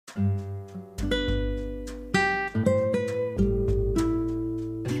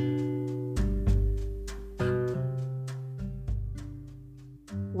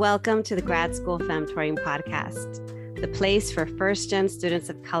Welcome to the Grad School Femtoring Podcast, the place for first-gen students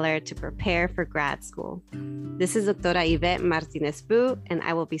of color to prepare for grad school. This is Doctora Yvette Martinez-Fu, and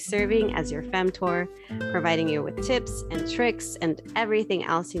I will be serving as your femtor, providing you with tips and tricks and everything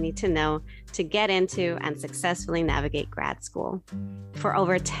else you need to know to get into and successfully navigate grad school. For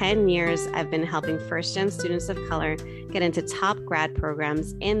over 10 years, I've been helping first-gen students of color get into top grad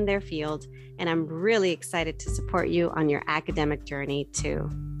programs in their field, and I'm really excited to support you on your academic journey too.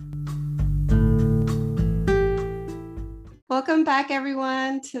 Welcome back,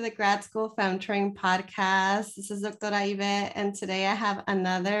 everyone, to the Grad School Femtoring Podcast. This is Doctora Yvette, and today I have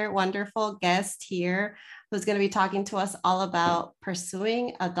another wonderful guest here who's going to be talking to us all about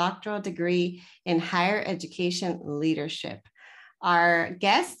pursuing a doctoral degree in higher education leadership. Our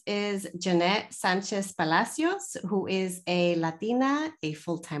guest is Jeanette Sanchez Palacios, who is a Latina, a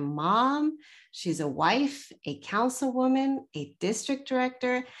full-time mom. She's a wife, a councilwoman, a district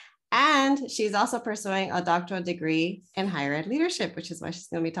director, and she's also pursuing a doctoral degree in higher ed leadership, which is why she's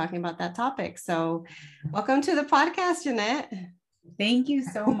going to be talking about that topic. So welcome to the podcast, Jeanette. Thank you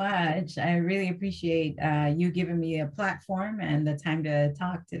so much. I really appreciate you giving me a platform and the time to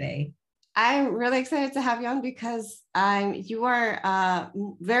talk today. I'm really excited to have you on because you are a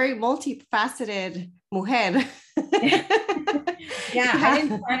very multifaceted mujer. Yeah, I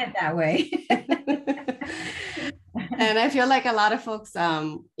didn't plan it that way. And I feel like a lot of folks,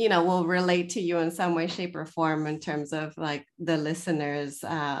 will relate to you in some way, shape, or form in terms of like the listeners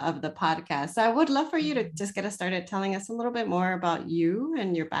of the podcast. So I would love for you to just get us started telling us a little bit more about you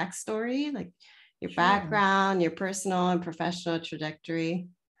and your backstory, like your background, your personal and professional trajectory.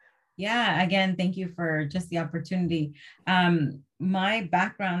 Yeah, again, thank you for just the opportunity. My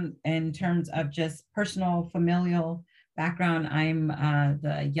background in terms of just personal, familial background, I'm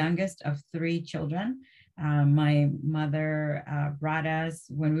the youngest of 3 children. My mother brought us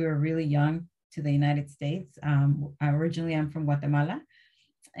when we were really young to the United States. Originally, I'm from Guatemala,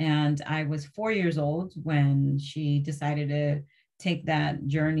 and I was 4 years old when she decided to take that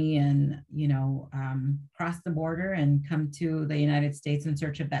journey and, cross the border and come to the United States in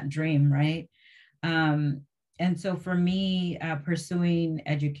search of that dream, right? And so for me, pursuing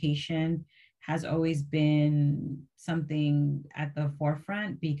education has always been something at the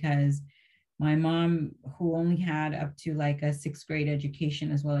forefront because my mom, who only had up to like a 6th grade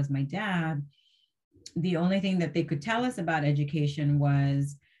education, as well as my dad, the only thing that they could tell us about education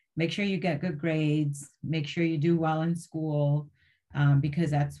was make sure you get good grades, make sure you do well in school, because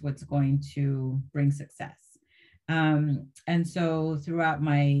that's what's going to bring success. And so throughout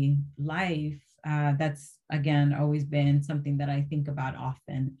my life, that's, again, always been something that I think about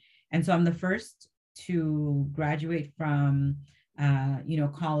often. And so I'm the first to graduate from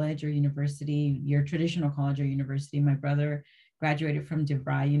college or university, your traditional college or university. My brother graduated from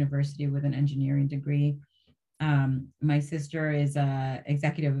DeVry University with an engineering degree. My sister is an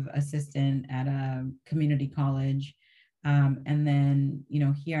executive assistant at a community college. And then,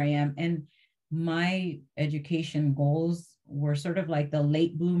 here I am. And my education goals were sort of like the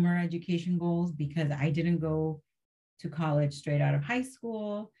late bloomer education goals because I didn't go to college straight out of high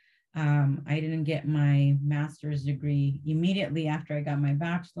school. I didn't get my master's degree immediately after I got my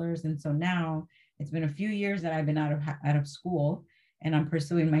bachelor's. And so now it's been a few years that I've been out of school and I'm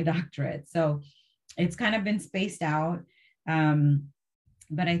pursuing my doctorate. So it's kind of been spaced out.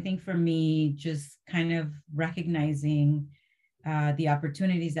 But I think for me, just kind of recognizing the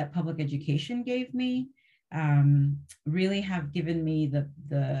opportunities that public education gave me really have given me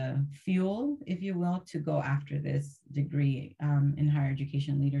the fuel, if you will, to go after this degree in higher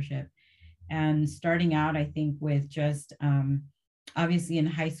education leadership. And starting out, I think with just obviously in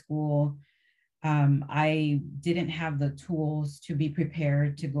high school, I didn't have the tools to be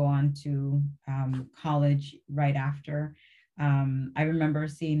prepared to go on to college right after. I remember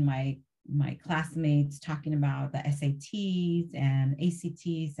seeing my classmates talking about the SATs and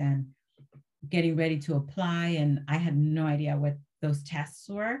ACTs and getting ready to apply. And I had no idea what those tests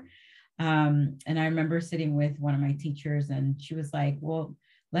were. And I remember sitting with one of my teachers and she was like, well,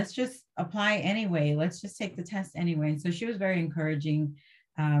 let's just apply anyway. Let's just take the test anyway. And so she was very encouraging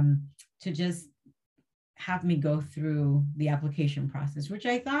to just have me go through the application process, which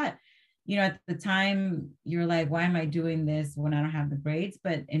I thought, at the time, you're like, why am I doing this when I don't have the grades?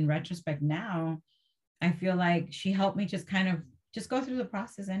 But in retrospect now, I feel like she helped me just kind of just go through the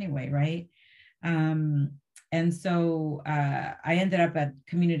process anyway, right? And so I ended up at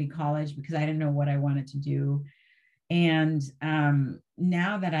community college because I didn't know what I wanted to do. And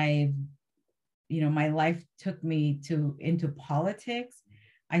now that my life took me into politics,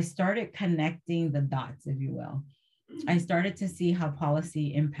 I started connecting the dots, if you will. I started to see how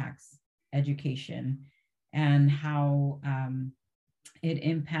policy impacts education and how it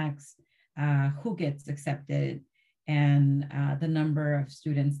impacts who gets accepted and the number of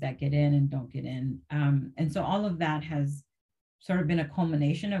students that get in and don't get in. And so all of that has sort of been a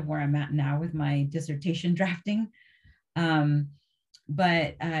culmination of where I'm at now with my dissertation drafting.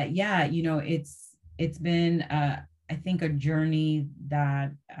 But yeah, you know, it's been, I think, a journey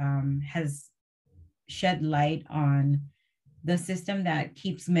that has shed light on the system that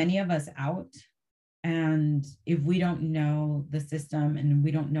keeps many of us out. And if we don't know the system and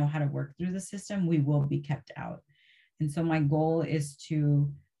we don't know how to work through the system, we will be kept out. And so my goal is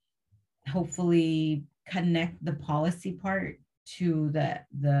to hopefully connect the policy part to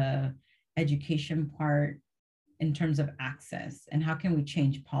the education part in terms of access, and how can we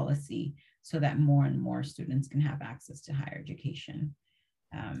change policy so that more and more students can have access to higher education.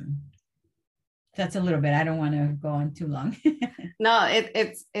 That's a little bit. I don't want to go on too long. No,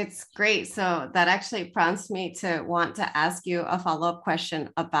 it's great. So that actually prompts me to want to ask you a follow-up question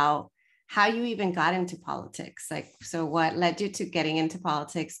about how you even got into politics. Like, so what led you to getting into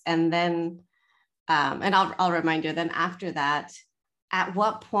politics? And then, and I'll remind you, then after that, at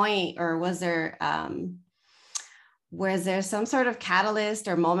what point, or was there some sort of catalyst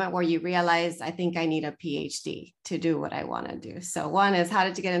or moment where you realized, I think I need a PhD to do what I want to do? So one is, how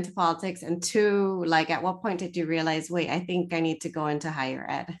did you get into politics? And two, like, at what point did you realize, wait, I think I need to go into higher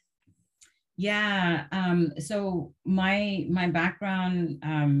ed? Yeah. So my background,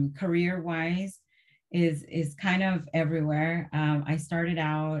 career-wise, is kind of everywhere. I started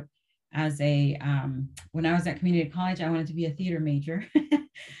out as when I was at community college, I wanted to be a theater major because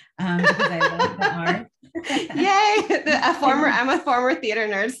I love the art. Yay! I'm a former theater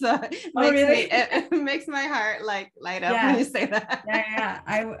nerd, so it makes my heart like light up when you say that. Yeah,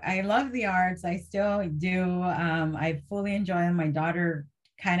 I love the arts. I still do. I fully enjoy them. My daughter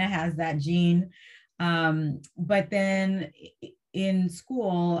kind of has that gene. But then in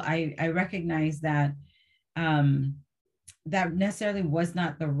school, I recognized that that necessarily was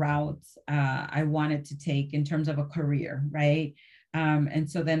not the route I wanted to take in terms of a career, right? And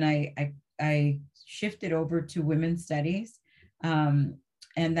so then I shifted over to women's studies. And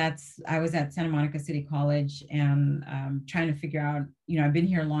I was at Santa Monica City College and trying to figure out, you know, I've been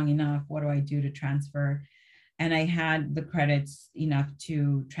here long enough, what do I do to transfer? And I had the credits enough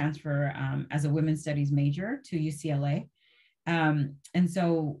to transfer as a women's studies major to UCLA. And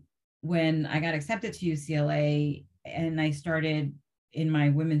so when I got accepted to UCLA and I started in my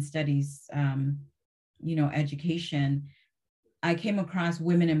women's studies, you know, education, I came across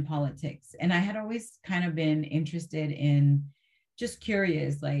women in politics. And I had always kind of been interested in, just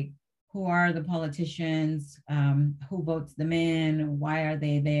curious, like, who are the politicians, who votes them in, why are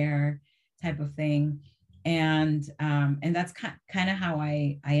they there, type of thing. And that's kind of how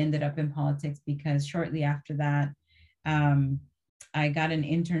I ended up in politics, because shortly after that, I got an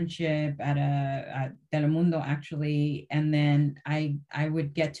internship at Telemundo, actually, and then I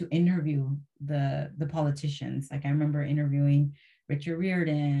would get to interview the politicians. Like, I remember interviewing Richard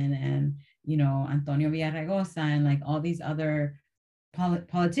Riordan and, you know, Antonio Villaraigosa and like all these other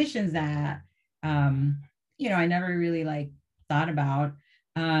politicians that you know, I never really like thought about.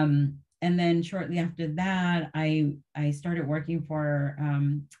 And then shortly after that, I started working for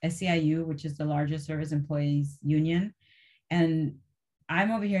SEIU, which is the largest service employees union. And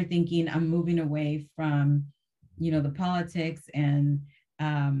I'm over here thinking I'm moving away from, you know, the politics and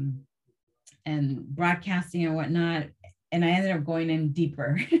broadcasting and whatnot. And I ended up going in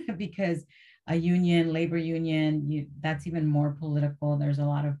deeper because a union, labor union, that's even more political. There's a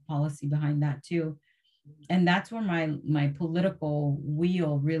lot of policy behind that too. And that's where my political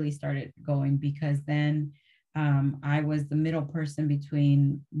wheel really started going, because then I was the middle person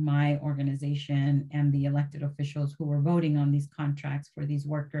between my organization and the elected officials who were voting on these contracts for these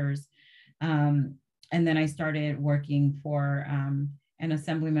workers. And then I started working for an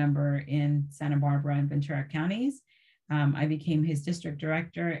assembly member in Santa Barbara and Ventura counties. I became his district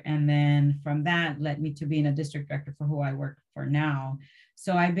director, and then from that led me to being a district director for who I work for now.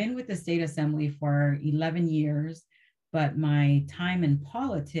 So I've been with the state assembly for 11 years, but my time in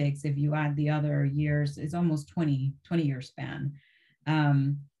politics, if you add the other years, is almost 20-year span.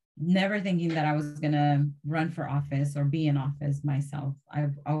 Never thinking that I was gonna run for office or be in office myself.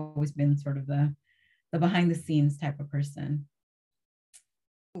 I've always been sort of the behind the scenes type of person.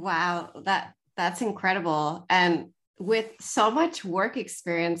 Wow, that's incredible. And with so much work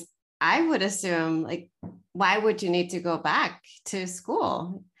experience, I would assume, like, why would you need to go back to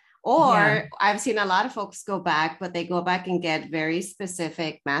school? Or Yeah. I've seen a lot of folks go back, but they go back and get very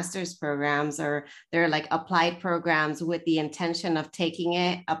specific master's programs, or they're like applied programs with the intention of taking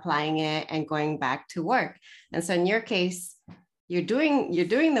it, applying it, and going back to work. And so in your case, you're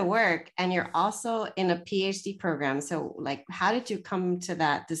doing the work and you're also in a PhD program. So like, how did you come to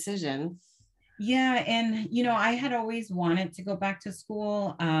that decision? Yeah, and I had always wanted to go back to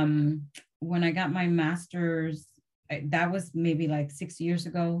school. When I got my master's, that was maybe like 6 years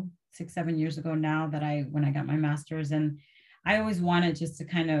ago, 7 years ago now that when I got my master's, and I always wanted just to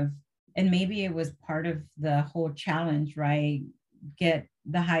kind of, and maybe it was part of the whole challenge, right? Get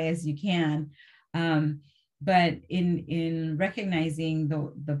the highest you can. But in recognizing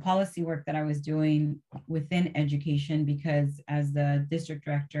the policy work that I was doing within education, because as the district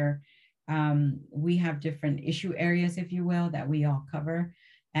director, we have different issue areas, if you will, that we all cover.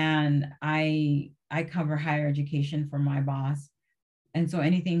 And I cover higher education for my boss. And so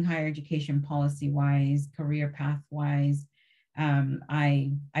anything higher education policy wise, career path wise,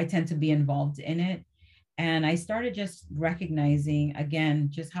 I tend to be involved in it. And I started just recognizing, again,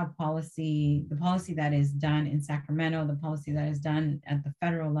 just how the policy that is done in Sacramento, the policy that is done at the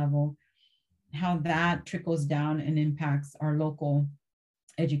federal level, how that trickles down and impacts our local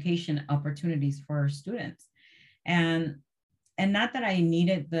education opportunities for students. And not that I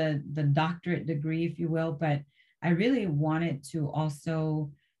needed the doctorate degree, if you will, but I really wanted to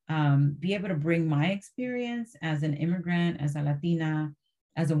also be able to bring my experience as an immigrant, as a Latina,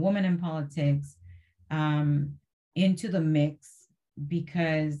 as a woman in politics, into the mix,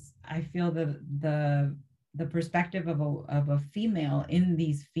 because I feel that the perspective of a female in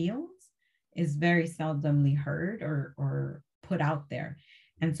these fields is very seldomly heard or put out there.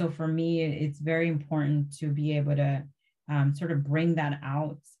 And so for me, it's very important to be able to sort of bring that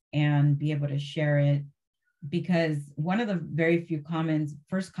out and be able to share it, because one of the very few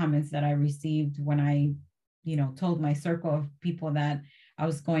first comments that I received when I, told my circle of people that I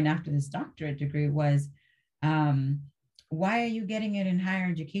was going after this doctorate degree was, why are you getting it in higher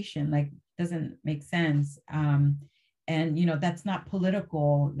education? Like, doesn't make sense. And that's not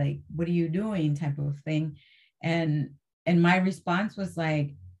political. Like, what are you doing? Type of thing. And my response was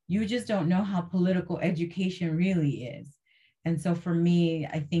like, you just don't know how political education really is. And so for me,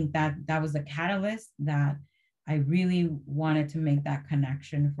 I think that was a catalyst that I really wanted to make that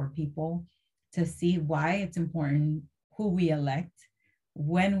connection for people to see why it's important who we elect,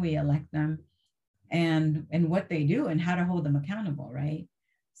 when we elect them, and what they do and how to hold them accountable, right?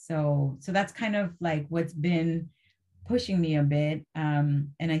 So that's kind of like what's been pushing me a bit.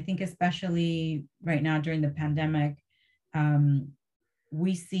 And I think especially right now during the pandemic,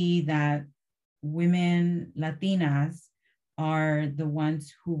 we see that women, Latinas, are the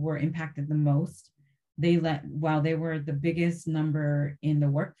ones who were impacted the most. While they were the biggest number in the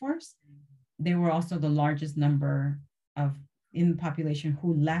workforce, they were also the largest number in the population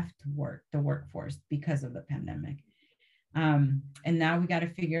who left the workforce because of the pandemic. And now we got to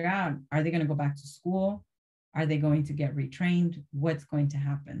figure out, are they going to go back to school? Are they going to get retrained? What's going to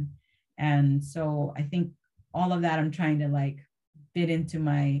happen? And so I think all of that I'm trying to like fit into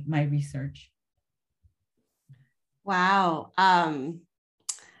my research. Wow.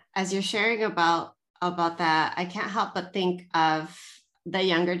 As you're sharing about that, I can't help but think of the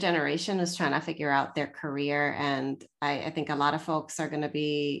younger generation who's trying to figure out their career. And I think a lot of folks are going to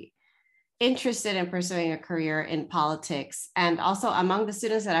be interested in pursuing a career in politics. And also among the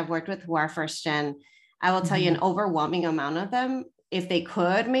students that I've worked with who are first gen, I will tell you an overwhelming amount of them, if they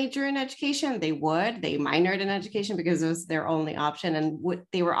could major in education, they would. They minored in education because it was their only option. And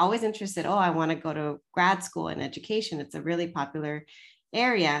they were always interested, I want to go to grad school in education. It's a really popular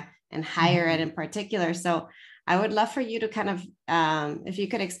area, and higher ed in particular. So I would love for you to kind of, if you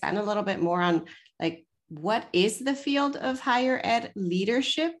could expand a little bit more on like, what is the field of higher ed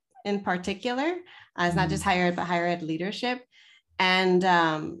leadership in particular? It's not just higher ed, but higher ed leadership. And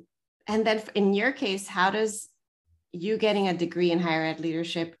then in your case, how does you getting a degree in higher ed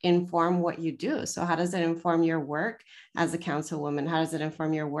leadership inform what you do? So how does it inform your work as a councilwoman? How does it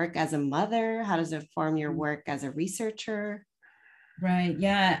inform your work as a mother? How does it inform your work as a researcher? Right.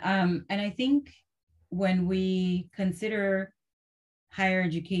 Yeah. And I think when we consider higher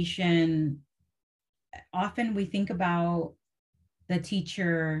education, often we think about the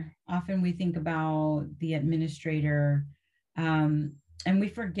teacher, often we think about the administrator, and we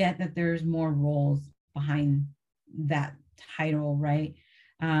forget that there's more roles behind that title, right?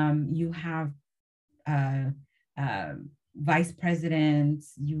 You have vice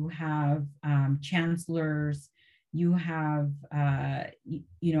presidents, you have chancellors, you have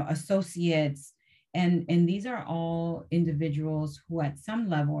associates, And these are all individuals who at some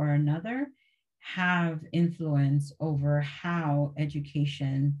level or another have influence over how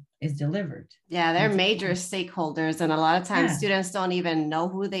education is delivered. Yeah, they're major stakeholders, and a lot of times Yeah, students don't even know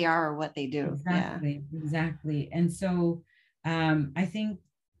who they are or what they do. exactly, exactly. And so I think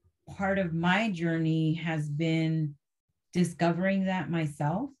part of my journey has been discovering that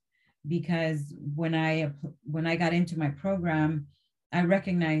myself, because when I got into my program, I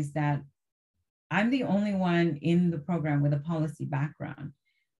recognized that I'm the only one in the program with a policy background.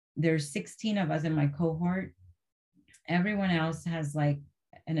 There's 16 of us in my cohort. Everyone else has like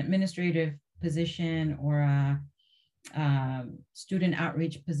an administrative position or a student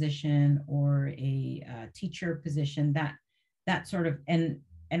outreach position or a teacher position, that sort of, and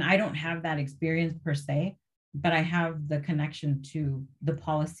I don't have that experience per se, but I have the connection to the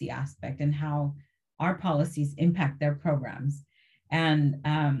policy aspect and how our policies impact their programs. And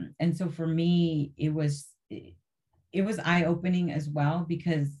so for me, it was eye-opening as well,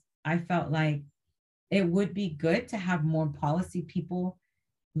 because I felt like it would be good to have more policy people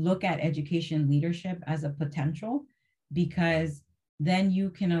look at education leadership as a potential, because then you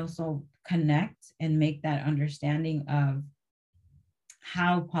can also connect and make that understanding of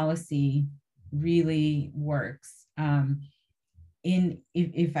how policy really works.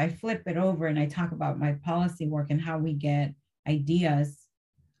 If I flip it over and I talk about my policy work and how we get ideas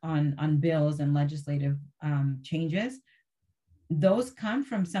on bills and legislative changes, those come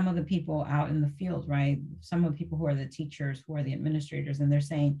from some of the people out in the field, right? Some of the people who are the teachers, who are the administrators, and they're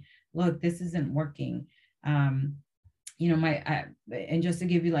saying, look, this isn't working. And just to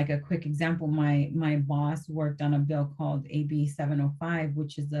give you like a quick example, my boss worked on a bill called AB 705,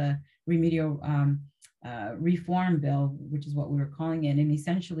 which is a remedial reform bill, which is what we were calling it. And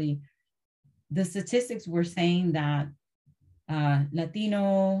essentially, the statistics were saying that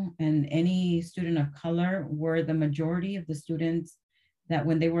Latino and any student of color were the majority of the students that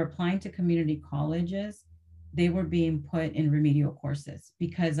when they were applying to community colleges, they were being put in remedial courses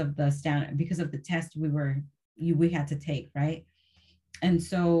because of the test we had to take, right? And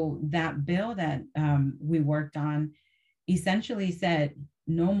so that bill that we worked on essentially said,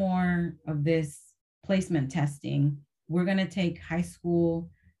 no more of this placement testing. We're going to take high school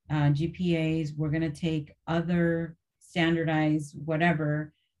GPAs. We're going to take other standardized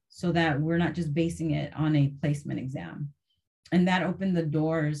whatever, so that we're not just basing it on a placement exam. And that opened the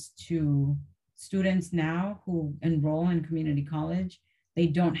doors to students now who enroll in community college. They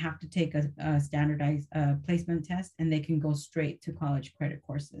don't have to take a standardized placement test, and they can go straight to college credit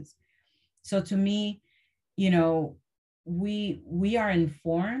courses. So to me, we are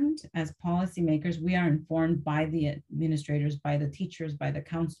informed as policymakers. We are informed by the administrators, by the teachers, by the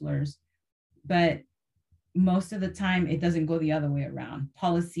counselors, but most of the time it doesn't go the other way around.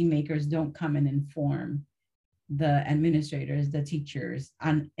 Policymakers don't come and inform the administrators, the teachers.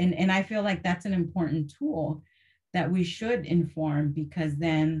 And I feel like that's an important tool that we should inform, because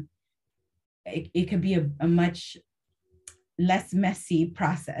then it could be a much less messy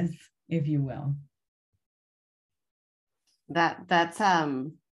process, if you will. That's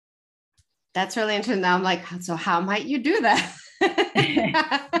really interesting. Now I'm like, so how might you do that?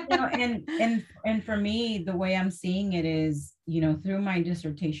 And for me, the way I'm seeing it is, through my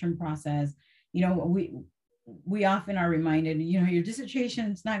dissertation process, we often are reminded, your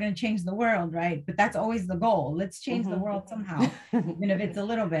dissertation is not going to change the world, right? But that's always the goal. Let's change the world somehow, even if it's a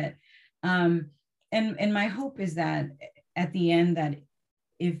little bit. And my hope is that at the end, that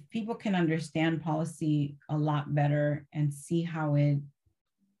if people can understand policy a lot better and see how it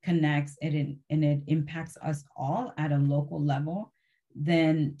connects and it impacts us all at a local level,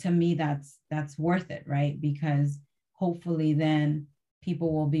 then to me that's worth it, right? Because hopefully then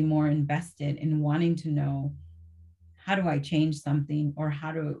people will be more invested in wanting to know, how do I change something, or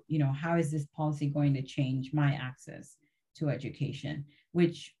how is this policy going to change my access to education,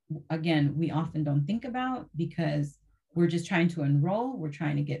 which again we often don't think about, because we're just trying to enroll, we're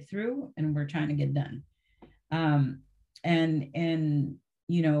trying to get through, and we're trying to get done. And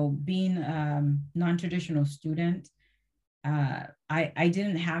being non-traditional student, I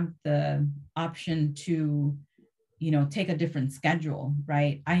didn't have the option to, take a different schedule,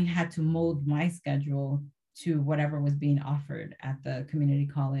 right? I had to mold my schedule to whatever was being offered at the community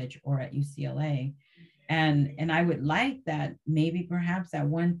college or at UCLA. And I would like that maybe perhaps at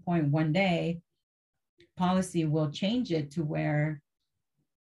one point, one day, policy will change it to where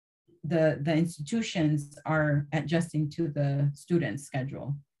the institutions are adjusting to the student's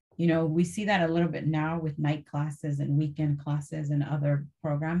schedule. We see that a little bit now with night classes and weekend classes and other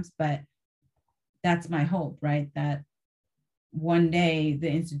programs, but that's my hope, right? That one day the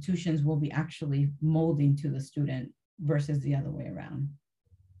institutions will be actually molding to the student versus the other way around.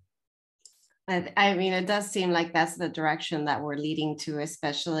 I mean, it does seem like that's the direction that we're leading to,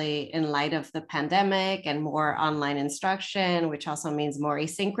 especially in light of the pandemic and more online instruction, which also means more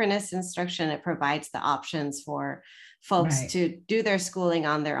asynchronous instruction. It provides the options for folks to do their schooling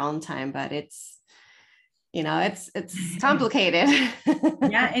on their own time, but it's, you know, it's complicated.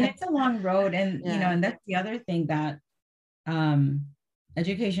 Yeah, and it's a long road. And, you know, and that's the other thing, that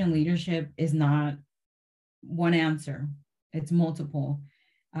education leadership is not one answer. It's multiple.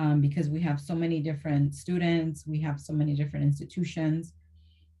 Because we have so many different students, we have so many different institutions.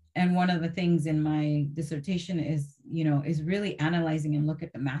 And one of the things in my dissertation is, you know, is really analyzing and look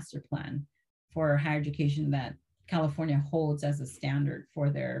at the master plan for higher education that California holds as a standard for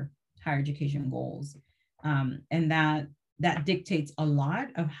their higher education goals. And that dictates a lot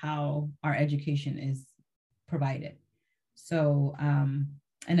of how our education is provided. So,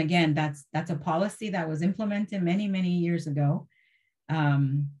 and again, that's a policy that was implemented many, many years ago.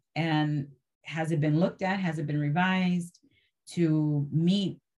 And has it been looked at? Has it been revised to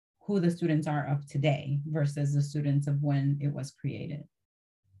meet who the students are of today versus the students of when it was created?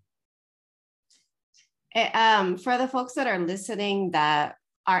 For the folks that are listening that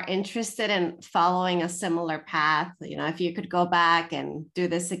are interested in following a similar path, you know, if you could go back and do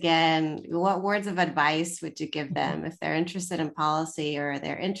this again, what words of advice would you give them if they're interested in policy, or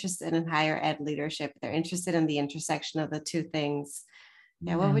they're interested in higher ed leadership, they're interested in the intersection of the two things?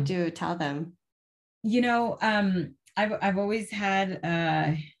 Yeah, what would you tell them? You know, I've always had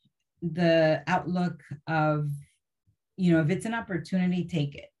the outlook of, you know, if it's an opportunity,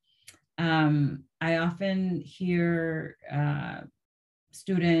 take it. I often hear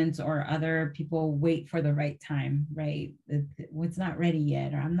students or other people wait for the right time, right? It's not ready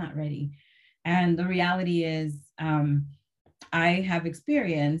yet, or I'm not ready. And the reality is, I have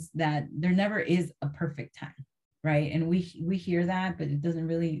experienced that there never is a perfect time. Right. And we hear that, but it doesn't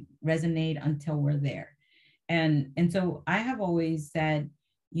really resonate until we're there. And so I have always said,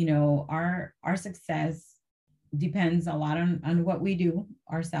 you know, our success depends a lot on what we do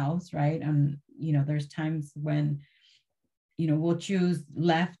ourselves, right? You know, there's times when, you know, we'll choose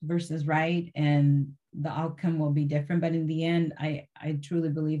left versus right, and the outcome will be different. But in the end, I truly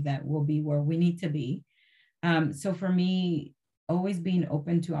believe that we'll be where we need to be. So for me, always being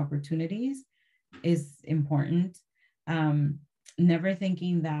open to opportunities is important. Never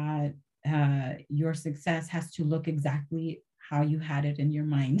thinking that your success has to look exactly how you had it in your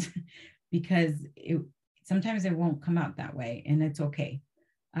mind, because sometimes it won't come out that way, and it's okay.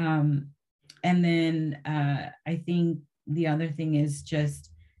 And then I think the other thing is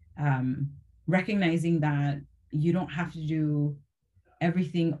just recognizing that you don't have to do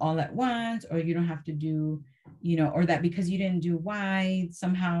everything all at once, or you don't have to do, you know, or that because you didn't do Y,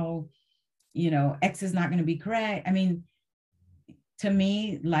 somehow, you know, X is not going to be correct. I mean, to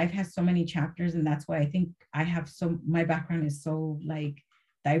me, life has so many chapters, and that's why I think my background is so like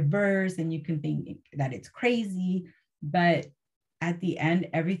diverse, and you can think that it's crazy, but at the end,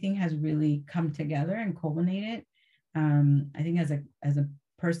 everything has really come together and culminated. I think as a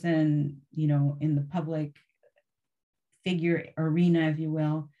person, you know, in the public figure arena, if you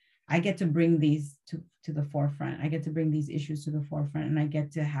will, I get to bring these to the forefront. I get to bring these issues to the forefront, and I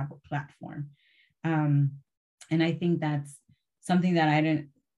get to have a platform. And I think that's something that I didn't,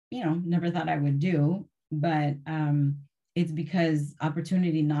 you know, never thought I would do, but it's because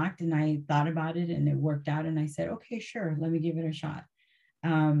opportunity knocked and I thought about it and it worked out, and I said, okay, sure, let me give it a shot.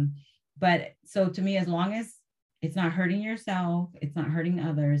 But so to me, as long as it's not hurting yourself, it's not hurting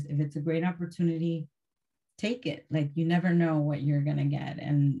others, if it's a great opportunity, take it. Like, you never know what you're going to get.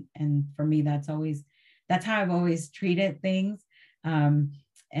 And for me, that's how I've always treated things.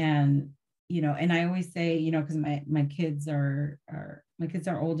 And, you know, and I always say, you know, because my kids are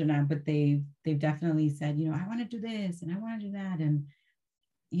older now, but they've definitely said, you know, I want to do this and I want to do that. And,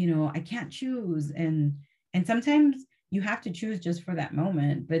 you know, I can't choose. And sometimes you have to choose just for that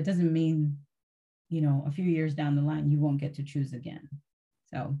moment, but it doesn't mean, you know, a few years down the line, you won't get to choose again.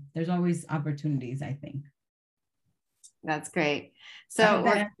 So there's always opportunities, I think. That's great. So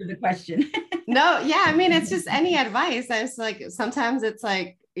that answered the question. No, yeah, I mean, it's just any advice. It's like, sometimes it's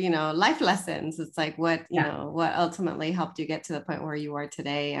like, you know, life lessons. It's like what, you know, what ultimately helped you get to the point where you are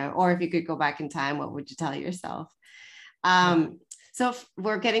today, or if you could go back in time, what would you tell yourself? So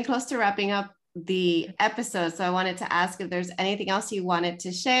we're getting close to wrapping up the episode. So I wanted to ask if there's anything else you wanted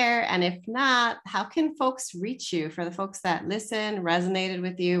to share. And if not, how can folks reach you? For the folks that listen, resonated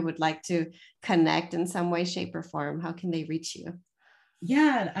with you, would like to connect in some way, shape, or form, how can they reach you?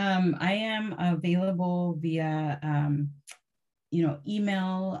 Yeah, I am available via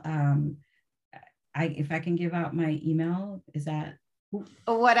email. If I can give out my email, is that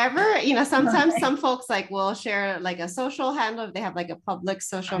whatever, sometimes some folks will share a social handle if they have a public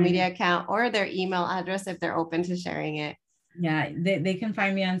social media account, or their email address if they're open to sharing it. Yeah, they can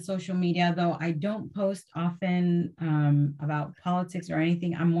find me on social media, though I don't post often about politics or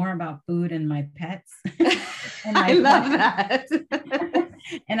anything. I'm more about food and my pets. And I love that.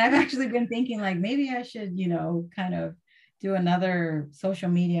 And I've actually been thinking maybe I should, kind of do another social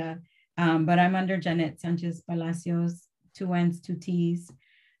media. But I'm under Janet Sanchez Palacios, 2 N's, 2 T's.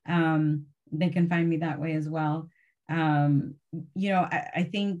 They can find me that way as well. I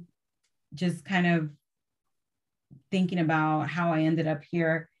think just kind of thinking about how I ended up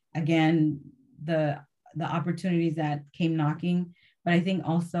here, again, the opportunities that came knocking, but I think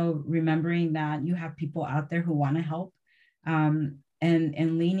also remembering that you have people out there who want to help, and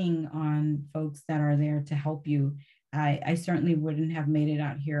leaning on folks that are there to help you. I certainly wouldn't have made it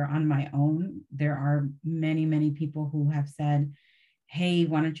out here on my own. There are many, many people who have said, hey,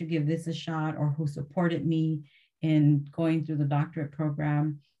 why don't you give this a shot, or who supported me in going through the doctorate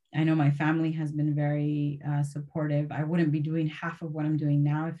program. I know my family has been very supportive. I wouldn't be doing half of what I'm doing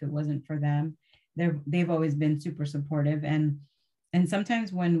now if it wasn't for them. They've always been super supportive. And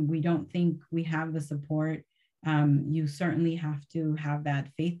sometimes when we don't think we have the support, you certainly have to have that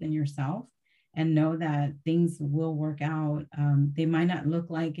faith in yourself and know that things will work out. They might not look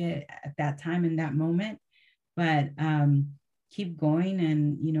like it at that time in that moment, but keep going,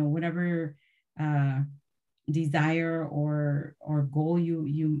 and whatever desire or goal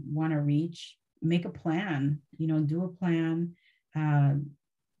you want to reach, make a plan, do a plan,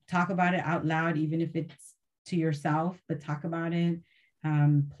 talk about it out loud, even if it's to yourself, but talk about it,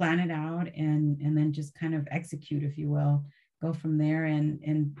 plan it out, and then just kind of execute, if you will, go from there.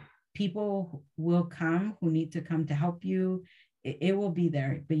 And people will come who need to come to help you. It will be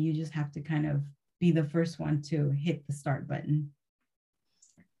there, but you just have to kind of be the first one to hit the start button.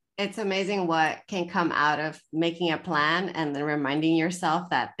 It's amazing what can come out of making a plan and then reminding yourself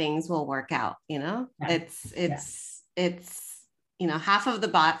that things will work out. Yeah. It's half of the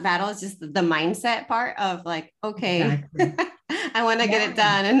battle is just the mindset part of okay, exactly. I want to get it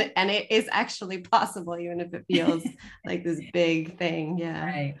done. And it is actually possible, even if it feels like this big thing. Yeah.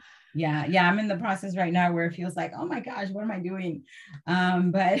 Right. Yeah. I'm in the process right now where it feels like, oh my gosh, what am I doing?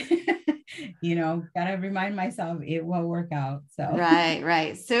 But gotta remind myself it will work out. So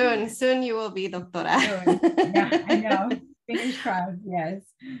right. Soon you will be doctora. Yeah, I know. Fingers crossed. Yes.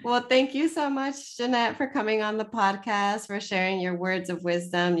 Well, thank you so much, Jeanette, for coming on the podcast, for sharing your words of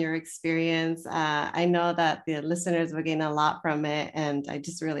wisdom, your experience. I know that the listeners will gain a lot from it, and I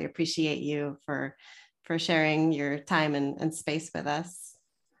just really appreciate you for sharing your time and space with us.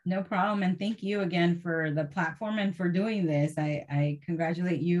 No problem. And thank you again for the platform and for doing this. I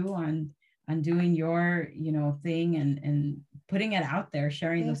congratulate you on doing your, thing and putting it out there,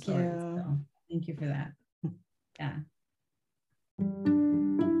 sharing the stories. So thank you for that. Yeah.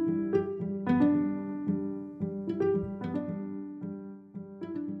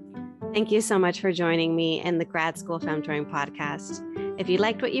 Thank you so much for joining me in the Grad School Femtoring podcast. If you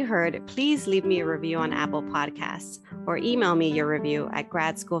liked what you heard, please leave me a review on Apple Podcasts or email me your review at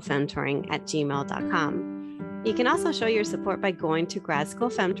gradschoolfemtoring@gmail.com. You can also show your support by going to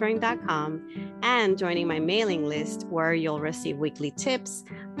gradschoolfemtoring.com and joining my mailing list, where you'll receive weekly tips,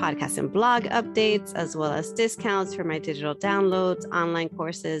 podcast and blog updates, as well as discounts for my digital downloads, online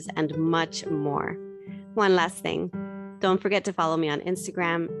courses, and much more. One last thing. Don't forget to follow me on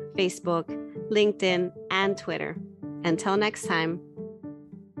Instagram, Facebook, LinkedIn, and Twitter. Until next time.